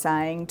basically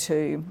saying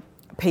to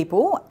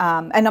people,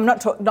 and I'm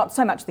not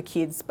so much the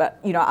kids, but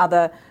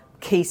other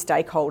key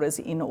stakeholders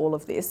in all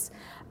of this,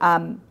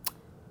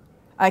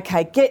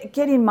 okay,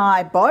 get in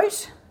my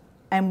boat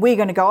and we're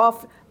going to go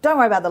off. Don't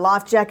worry about the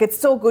life jackets.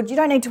 It's all good. You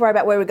don't need to worry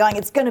about where we're going.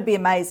 It's going to be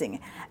amazing.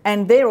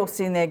 And they're all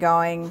sitting there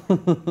going,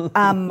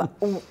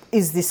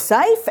 is this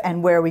safe?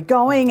 And where are we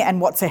going?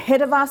 And what's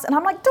ahead of us? And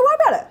I'm like, don't worry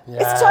about it.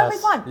 Yes, it's totally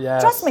fine.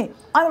 yes. Trust me.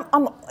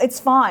 It's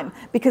fine.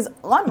 Because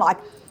I'm like,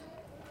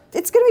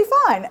 it's going to be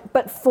fine.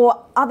 But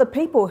for other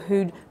people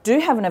who do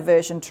have an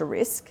aversion to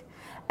risk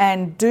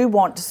and do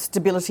want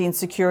stability and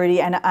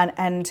security and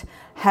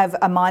have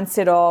a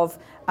mindset of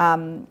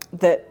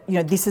that,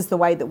 this is the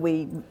way that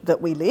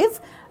we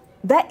live,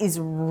 that is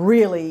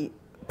really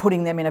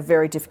putting them in a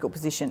very difficult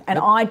position. And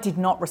I did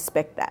not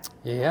respect that.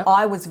 Yeah.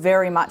 I was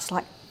very much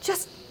like,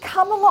 just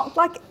come along,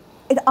 like,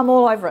 I'm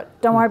all over it,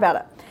 don't worry about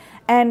it.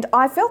 And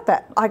I felt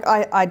that.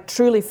 I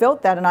truly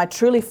felt that, and I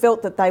truly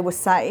felt that they were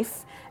safe,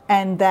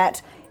 and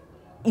that,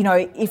 you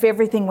know, if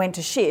everything went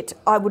to shit,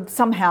 I would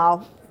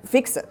somehow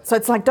fix it. So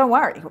it's like, don't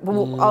worry,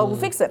 I will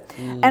fix it.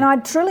 And I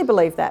truly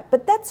believe that.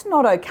 But that's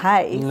not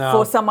okay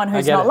for someone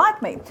who's not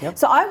like me. Yep.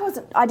 So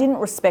I didn't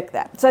respect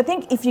that. So I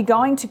think if you're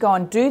going to go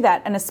and do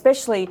that, and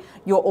especially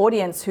your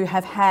audience who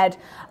have had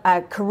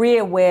a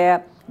career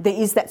where there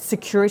is that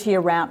security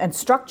around and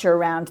structure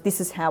around, this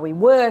is how we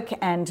work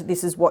and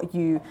this is what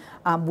you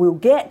will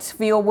get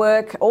for your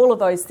work, all of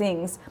those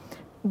things,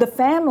 the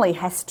family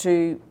has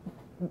to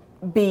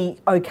be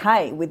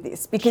okay with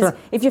this, because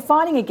if you're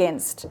fighting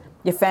against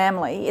your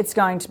family, it's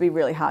going to be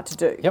really hard to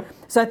do. Yep.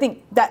 So I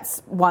think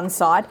that's one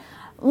side.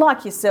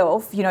 Like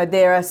yourself, you know,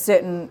 there are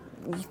certain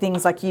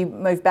things, like you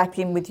moved back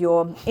in with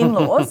your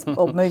in-laws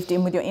or moved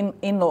in with your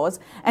in-laws,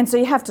 and so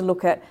you have to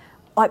look at,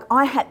 like,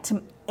 I had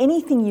to,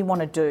 anything you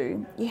want to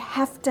do, you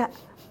have to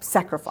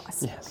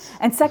sacrifice. Yes.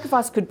 And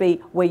sacrifice could be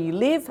where you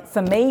live.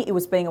 For me, it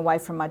was being away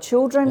from my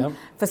children. Yep.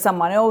 For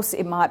someone else,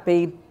 it might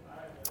be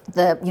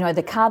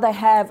the car they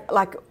have,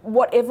 like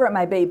whatever it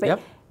may be.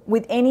 But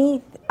with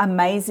any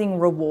amazing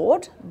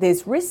reward,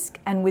 there's risk,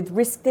 and with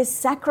risk, there's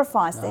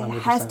sacrifice. 100%. There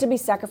has to be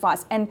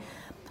sacrifice. And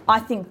I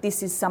think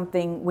this is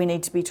something we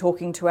need to be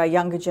talking to our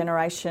younger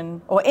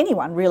generation, or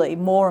anyone really,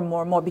 more and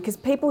more and more, because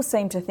people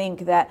seem to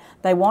think that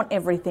they want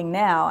everything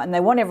now and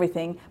they want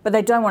everything, but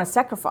they don't want to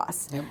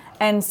sacrifice. Yep.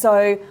 And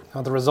so...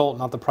 Not the result,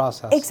 not the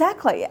process.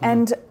 Exactly.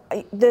 And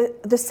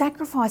the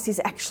sacrifice is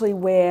actually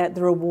where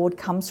the reward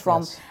comes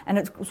from, and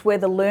it's where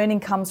the learning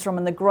comes from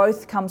and the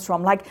growth comes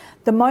from. Like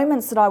the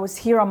moments that I was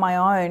here on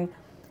my own,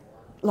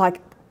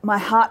 like my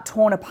heart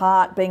torn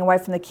apart being away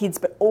from the kids,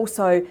 but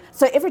also,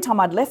 so every time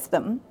I'd left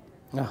them,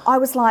 I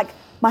was like,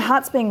 my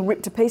heart's being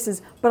ripped to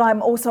pieces, but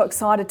I'm also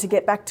excited to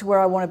get back to where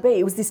I want to be.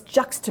 It was this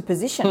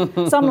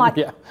juxtaposition. So I'm like,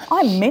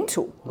 I'm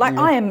mental. Like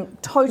I am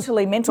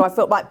totally mental. I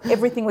felt like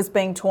everything was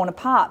being torn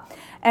apart.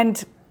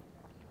 And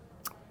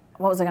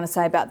what was I going to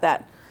say about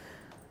that?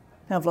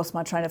 Now I've lost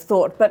my train of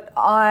thought. But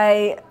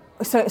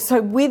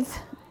so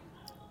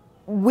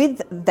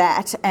with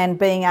that, and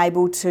being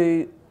able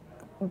to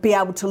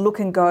look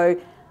and go,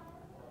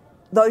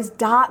 those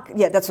dark,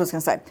 that's what I was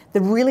going to say.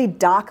 The really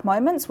dark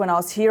moments when I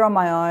was here on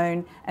my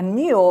own, and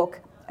New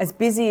York, as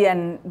busy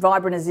and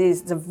vibrant as it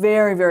is, it's a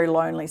very, very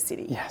lonely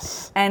city.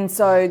 Yes. And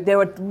so there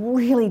were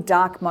really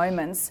dark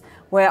moments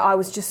where I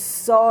was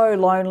just so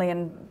lonely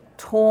and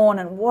torn,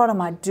 and what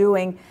am I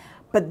doing?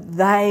 But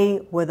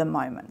they were the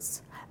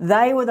moments.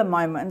 They were the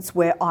moments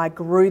where I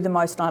grew the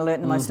most and I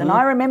learned the most. And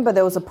I remember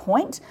there was a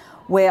point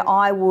where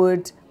I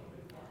would...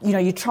 You know,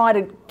 you try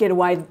to get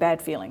away with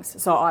bad feelings.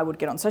 So I would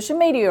get on social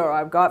media, or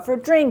I'd go out for a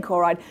drink,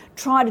 or I'd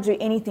try to do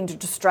anything to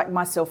distract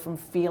myself from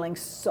feeling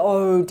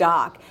so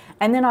dark.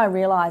 And then I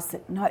realised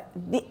that, no,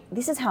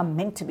 this is how I'm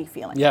meant to be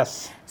feeling.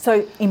 Yes.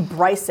 So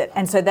embrace it.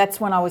 And so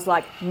that's when I was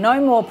like, no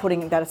more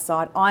putting that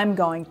aside. I'm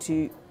going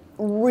to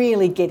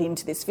really get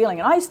into this feeling.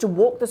 And I used to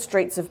walk the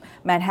streets of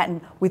Manhattan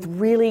with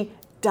really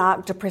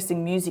dark,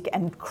 depressing music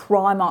and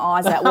cry my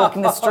eyes out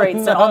walking the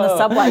streets and on the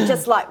subway,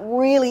 just like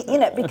really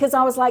in it, because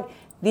I was like,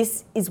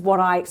 this is what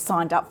I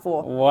signed up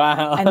for.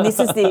 Wow. And this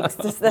is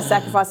the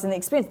sacrifice and the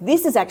experience.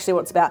 This is actually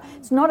what it's about.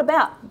 It's not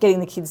about getting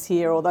the kids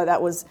here, although that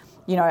was,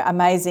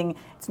 amazing.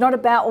 It's not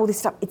about all this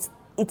stuff.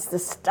 It's the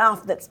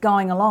stuff that's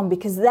going along,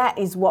 because that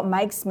is what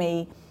makes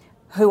me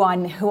who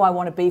I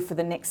want to be for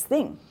the next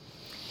thing.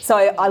 So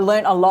I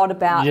learned a lot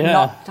about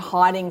not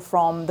hiding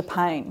from the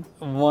pain.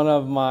 One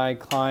of my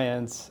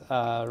clients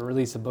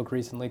released a book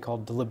recently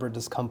called Deliberate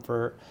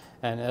Discomfort,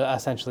 and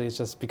essentially it's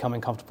just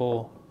becoming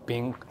comfortable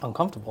being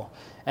uncomfortable,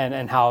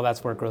 and how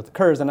that's where growth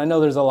occurs. And I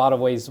know there's a lot of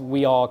ways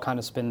we all kind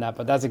of spin that,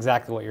 but that's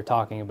exactly what you're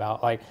talking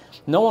about. Like,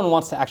 no one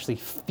wants to actually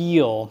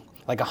feel,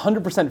 like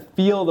 100%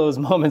 feel those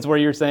moments where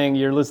you're saying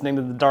you're listening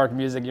to the dark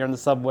music, you're in the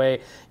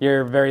subway,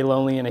 you're very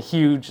lonely in a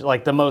huge,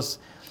 like the most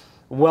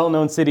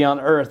well-known city on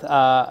earth.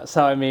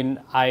 So, I mean,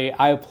 I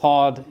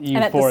applaud you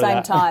for that. And at the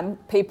same time,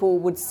 people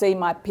would see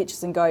my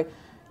pictures and go,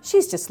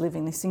 she's just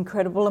living this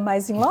incredible,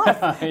 amazing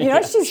life.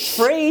 She's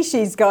free.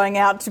 She's going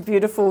out to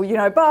beautiful,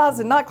 bars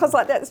and nightclubs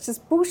like that. It's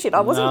just bullshit. I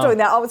wasn't doing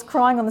that. I was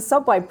crying on the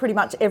subway pretty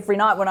much every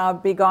night when I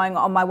would be going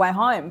on my way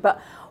home.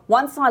 But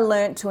once I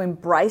learnt to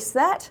embrace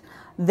that,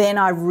 then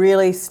I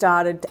really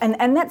started,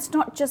 and that's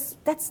not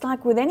just, that's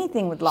like with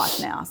anything with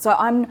life now. So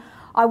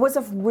I was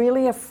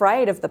really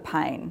afraid of the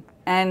pain,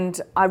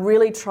 and I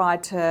really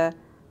tried to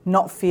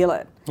not feel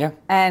it. Yeah.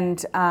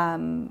 And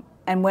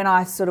when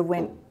I sort of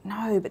went,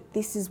 no, but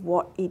this is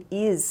what it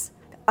is.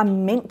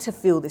 I'm meant to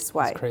feel this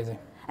way. That's crazy.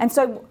 And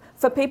so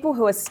for people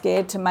who are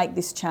scared to make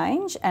this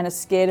change and are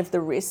scared of the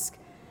risk,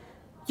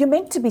 you're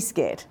meant to be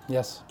scared.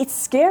 Yes. It's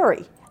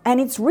scary and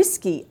it's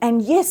risky.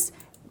 And yes,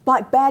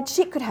 like bad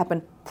shit could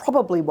happen.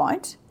 Probably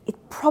won't. It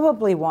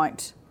probably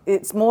won't.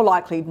 It's more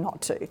likely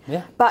not to.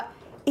 Yeah. But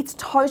it's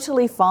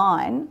totally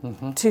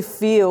fine to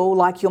feel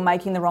like you're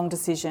making the wrong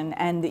decision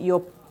and that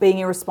you're being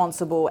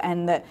irresponsible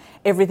and that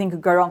everything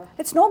could go wrong.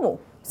 It's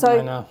normal. I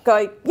So know.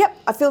 go, yep,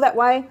 I feel that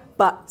way,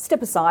 but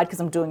step aside because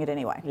I'm doing it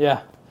anyway.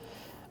 Yeah.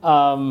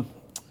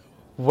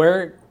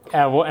 Where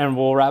and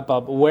we'll wrap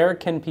up. Where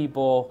can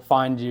people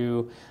find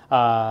you?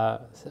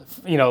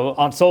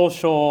 On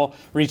social.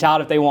 Reach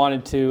out if they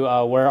wanted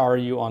to. Where are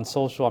you on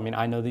social? I mean,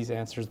 I know these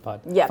answers, but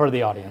for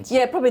the audience.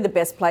 Yeah, probably the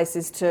best place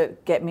is to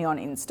get me on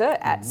Insta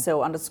at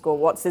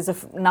Cell_Watts. There's a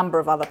number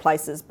of other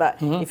places, but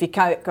if you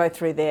go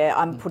through there,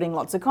 I'm putting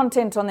lots of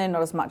content on there,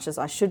 not as much as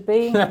I should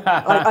be.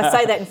 I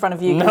say that in front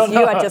of you because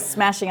you are just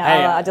smashing it.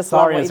 Hey, I just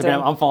sorry, love what Instagram. you're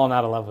doing. I'm falling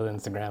out of love with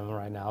Instagram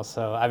right now.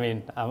 So I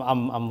mean,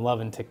 I'm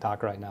loving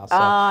TikTok right now. So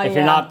if yeah.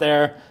 you're not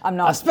there, I'm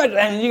not. Especially,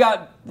 and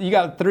you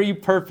got 3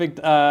 perfect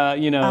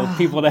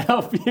people to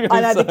help you. I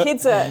know so.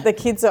 the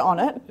kids are on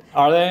it.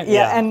 Are they?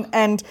 Yeah.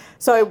 And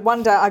so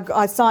one day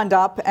I signed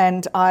up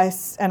and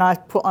I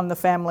put on the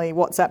family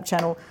WhatsApp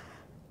channel.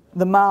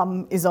 The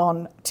mum is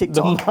on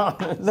TikTok.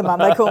 The mum.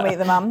 They call me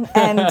the mum.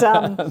 And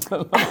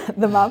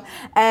the mum.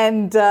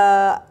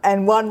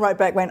 And one wrote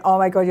back, went, "Oh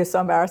my God, you're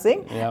so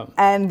embarrassing." Yeah.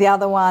 And the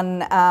other one.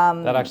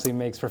 That actually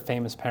makes for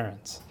famous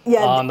parents.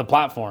 Yeah, on the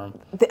platform.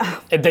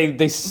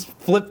 They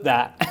flip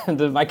that.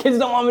 My kids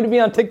don't want me to be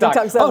on TikTok.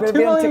 TikTok's not gonna 2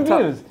 be on million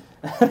TikTok. views.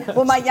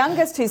 Well, my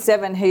youngest, who's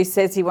 7, who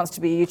says he wants to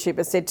be a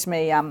YouTuber, said to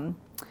me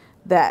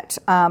that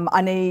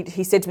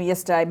he said to me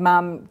yesterday,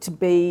 "Mum, to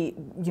be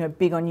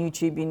big on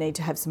YouTube, you need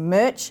to have some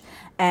merch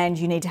and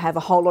you need to have a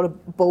whole lot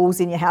of balls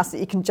in your house that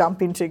you can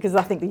jump into," because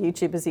I think the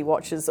YouTubers he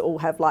watches all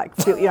have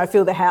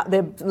fill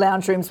their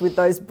lounge rooms with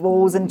those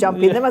balls and jump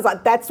in them. I was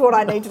like, that's what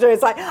I need to do.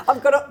 It's like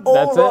I've got it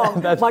all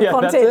wrong. My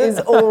content is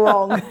all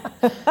wrong.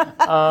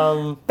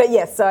 But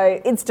yeah,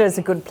 so Insta is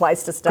a good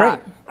place to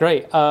start.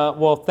 Great.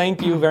 Well,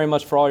 thank you very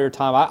much for all your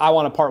time. I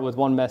want to part with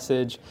one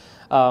message.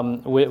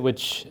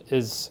 Which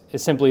is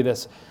simply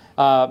this,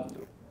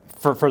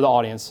 for the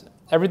audience.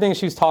 Everything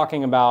she's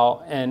talking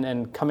about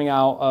and coming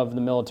out of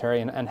the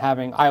military and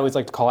having, I always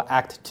like to call it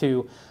Act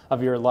 2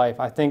 of your life.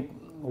 I think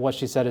what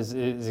she said is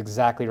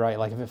exactly right.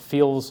 Like if it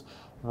feels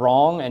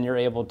wrong and you're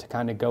able to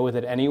kind of go with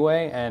it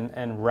anyway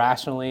and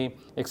rationally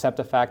accept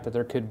the fact that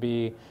there could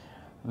be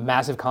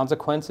massive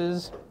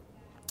consequences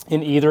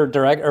in either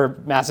direct or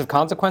massive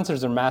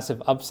consequences or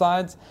massive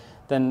upsides,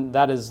 then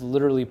that is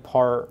literally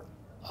part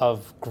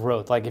of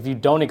growth. Like if you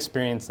don't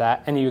experience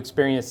that and you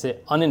experience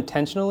it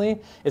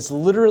unintentionally, it's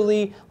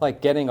literally like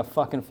getting a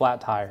fucking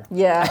flat tire.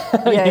 Yeah.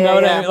 You know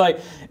what I mean? Like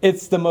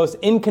it's the most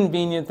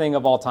inconvenient thing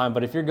of all time.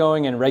 But if you're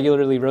going and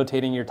regularly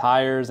rotating your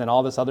tires and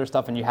all this other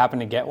stuff and you happen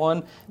to get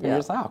one, you're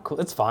just like, oh,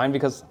 cool, it's fine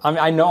because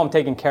I know I'm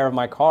taking care of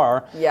my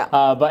car. Yeah.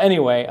 But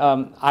anyway,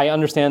 I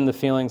understand the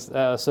feelings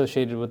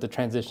associated with the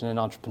transition in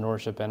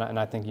entrepreneurship, and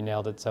I think you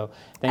nailed it. So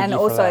thank you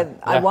for that. And also,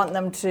 I want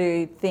them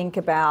to think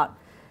about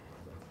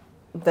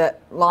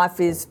that life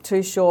is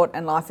too short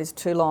and life is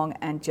too long,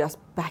 and just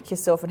back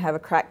yourself and have a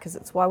crack because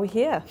it's why we're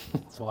here.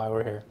 That's why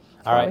we're here.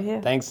 All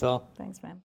right. Thanks, Phil. Thanks, man.